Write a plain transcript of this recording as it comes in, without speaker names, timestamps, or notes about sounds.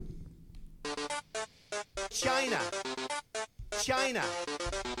China. China.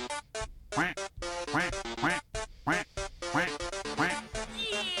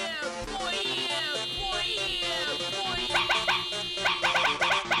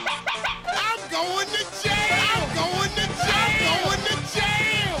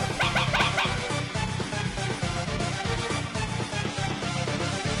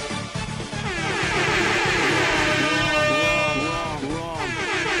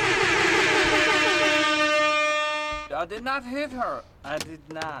 I did not hit her. I did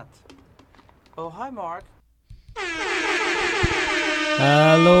not. Oh, hi, Mark.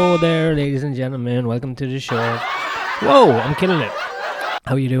 Hello there, ladies and gentlemen. Welcome to the show. Whoa, I'm killing it.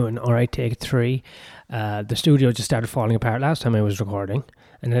 How you doing? All right, take 3. The studio just started falling apart last time I was recording,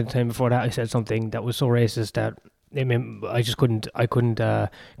 and then the time before that I said something that was so racist that I just couldn't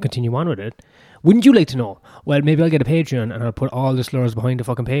continue on with it. Wouldn't you like to know? Well, maybe I'll get a Patreon and I'll put all the slurs behind the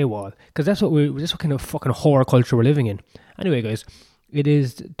fucking paywall, because that's what kind of fucking horror culture we're living in. Anyway, guys, it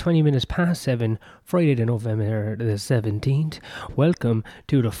is 20 minutes past 7, Friday, the November the 17th. Welcome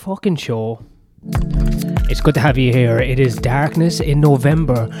to the fucking show. It's good to have you here. It is darkness in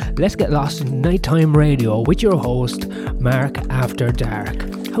November. Let's get lost in nighttime radio with your host, Mark After Dark.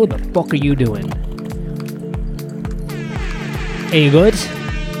 How the fuck are you doing? Are you good?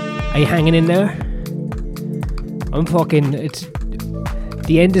 Are you hanging in there? It's...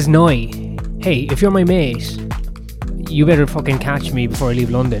 The end is nigh. Hey, if you're my mate, you better fucking catch me before I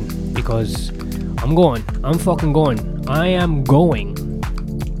leave London, because I'm going. I'm fucking going. I am going.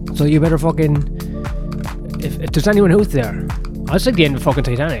 So you better fucking... If there's anyone out there... It's like the end of fucking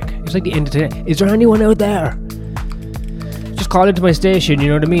Titanic. It's like the end of Titanic. Is there anyone out there? Just call into my station, you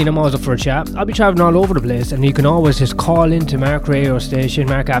know what I mean? I'm always up for a chat. I'll be travelling all over the place, and you can always just call into Mark Radio Station,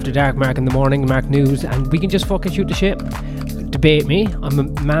 Mark After Dark, Mark in the Morning, Mark News, and we can just fucking shoot the shit. Debate me. I'm a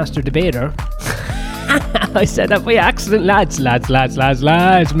master debater. I said that by accident, lads.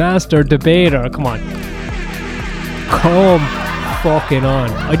 Master debater. Come on. Come fucking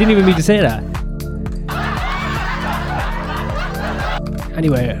on. I didn't even mean to say that.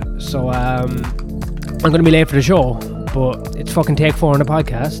 Anyway, so I'm gonna be late for the show, but it's fucking take 4 on the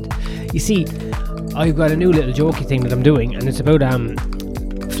podcast. You see, I've got a new little jokey thing that I'm doing, and it's about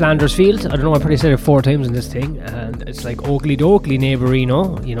Flanders Field. I don't know, I probably said it 4 times in this thing, and it's like Oakley Dokley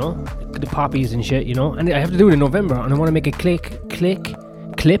neighbourino, you know, the poppies and shit, you know, and I have to do it in November, and I want to make a clip,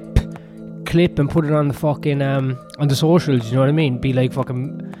 and put it on the fucking on the socials, you know what I mean? Be like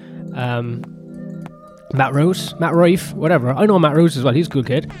fucking Matt Rife, whatever. I know Matt Rouse as well, he's a cool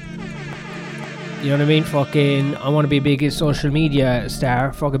kid. You know what I mean? Fucking, I want to be a big social media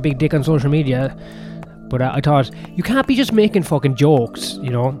star, fucking big dick on social media. But I thought, you can't be just making fucking jokes,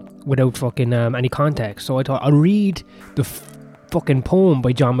 you know, without fucking any context. So I thought, I'll read the fucking poem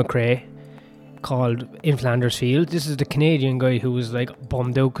by John McCrae called In Flanders Field. This is the Canadian guy who was like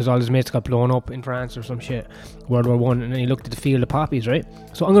bummed out because all his mates got blown up in France or some shit, World War One, and then he looked at the field of poppies, right?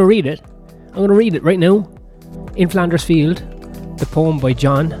 So I'm going to read it. I'm going to read it right now. In Flanders Field, the poem by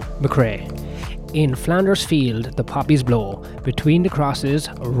John McCrae. In Flanders Field, the poppies blow, between the crosses,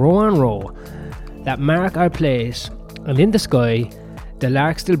 row on row, that mark our place, and in the sky, the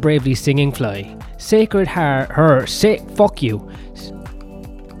lark still bravely singing fly. Sacred fuck you.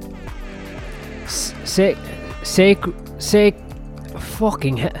 Scarce.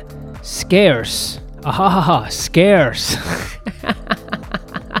 Scarce.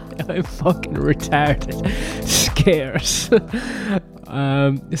 I'm fucking retarded. Scarce.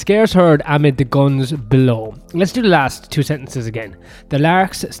 Scarce heard amid the guns below. Let's do the last 2 sentences again. The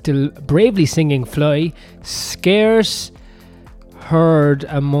larks still bravely singing fly. Scarce heard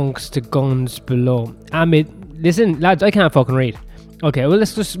amongst the guns below. Listen, lads, I can't fucking read. Okay, well,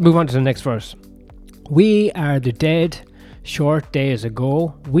 let's just move on to the next verse. We are the dead. Short days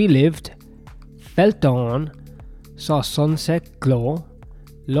ago, we lived, felt dawn, saw sunset glow,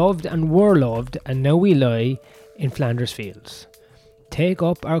 loved and were loved, and now we lie in Flanders Fields. Take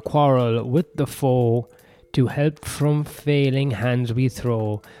up our quarrel with the foe, to help from failing hands we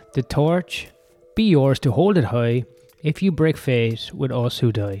throw. The torch be yours to hold it high, if you break faith with us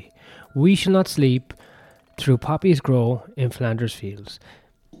who die. We shall not sleep, through poppies grow in Flanders Fields.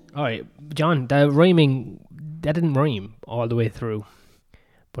 Alright, John, that didn't rhyme all the way through.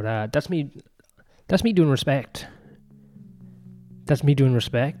 But that's me doing respect. That's me doing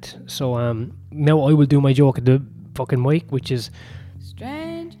respect. So now I will do my joke at the fucking mic, which is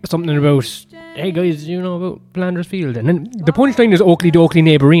something about, hey guys, you know about Flanders Field. And then the punchline is Oakley Dokley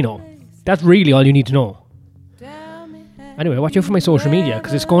neighbourino. That's really all you need to know. Anyway, watch out for my social media,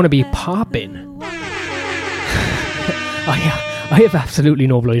 because it's going to be popping. I have absolutely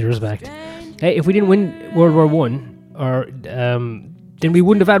no bloody respect. Hey, if we didn't win World War One, or then we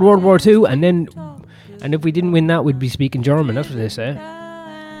wouldn't have had World War Two, and if we didn't win that, we'd be speaking German. That's what they say.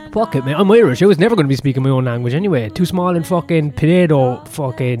 Fuck it, man. I'm Irish. I was never going to be speaking my own language anyway. Too small and fucking potato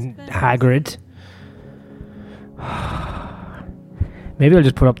fucking Hagrid. Maybe I'll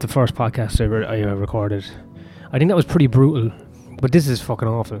just put up the first podcast I recorded. I think that was pretty brutal, but this is fucking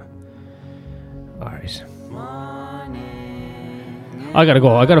awful. Alright. I gotta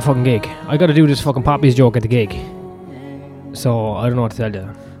go. I got a fucking gig. I gotta do this fucking Poppy's joke at the gig. So, I don't know what to tell you.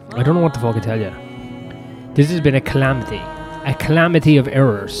 I don't know what the fuck to tell you. This has been a calamity. A calamity of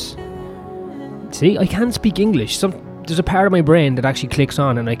errors. See, I can speak English. There's a part of my brain that actually clicks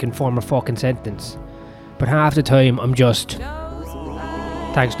on and I can form a fucking sentence. But half the time, I'm just...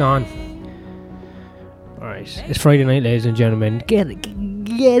 Thanks, Don. Alright, it's Friday night, ladies and gentlemen. Get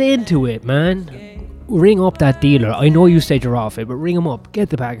into it, man. Ring up that dealer. I know you said you're off it, but ring him up. Get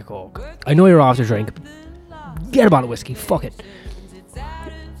the pack of Coke. I know you're off the drink. Get a bottle of whiskey. Fuck it.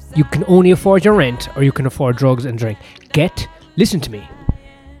 You can only afford your rent, or you can afford drugs and drink. Listen to me.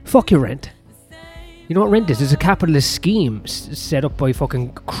 Fuck your rent. You know what rent is? It's a capitalist scheme set up by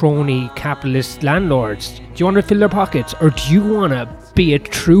fucking crony capitalist landlords. Do you want to fill their pockets, or do you want to be a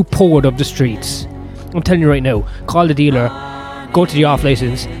true poet of the streets? I'm telling you right now. Call the dealer, go to the off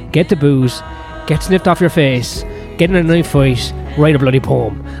license, get the booze, get sniffed off your face, get in a knife fight, write a bloody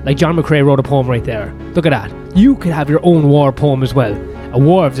poem. Like John McCrae wrote a poem right there. Look at that. You could have your own war poem as well. A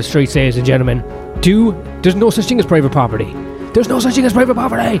war of the streets, ladies and gentlemen. There's no such thing as private property. There's no such thing as private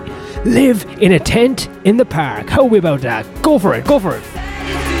property. Live in a tent in the park. How are we about that? Go for it. Go for it.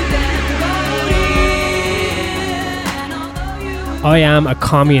 I am a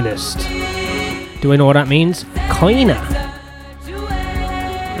communist. Do I know what that means? Kinda.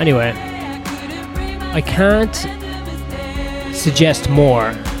 Anyway, I can't suggest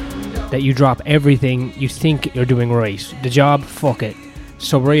more that you drop everything you think you're doing right. The job, fuck it.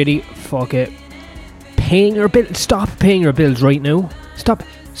 Sobriety, fuck it. Paying your bill, stop paying your bills right now. Stop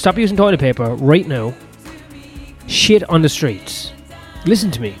using toilet paper right now. Shit on the streets. Listen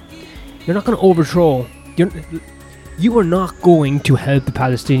to me. You're not going to overthrow. You are not going to help the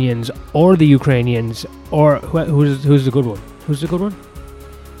Palestinians or the Ukrainians or who's the good one? Who's the good one?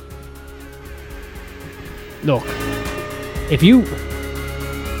 Look, if you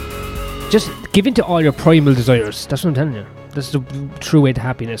just give in to all your primal desires, that's what I'm telling you. That's the true way to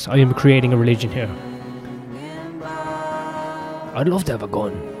happiness. I am creating a religion here. I'd love to have a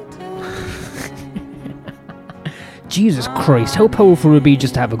gun. Jesus Christ, how powerful would it be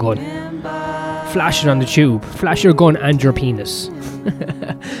just to have a gun? Flash it on the tube. Flash your gun and your penis.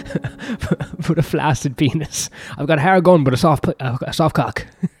 Put a flaccid penis. I've got a hard gun but a soft cock.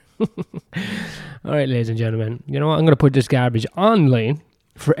 Alright, ladies and gentlemen. You know what? I'm going to put this garbage online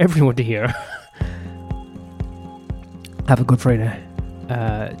for everyone to hear. Have a good Friday.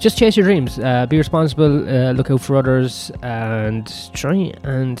 Just chase your dreams. Be responsible. Look out for others. And try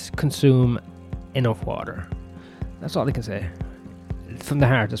and consume enough water. That's all I can say. From the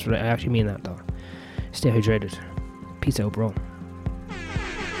heart. That's what I actually mean that though. Stay hydrated. Peace out, bro.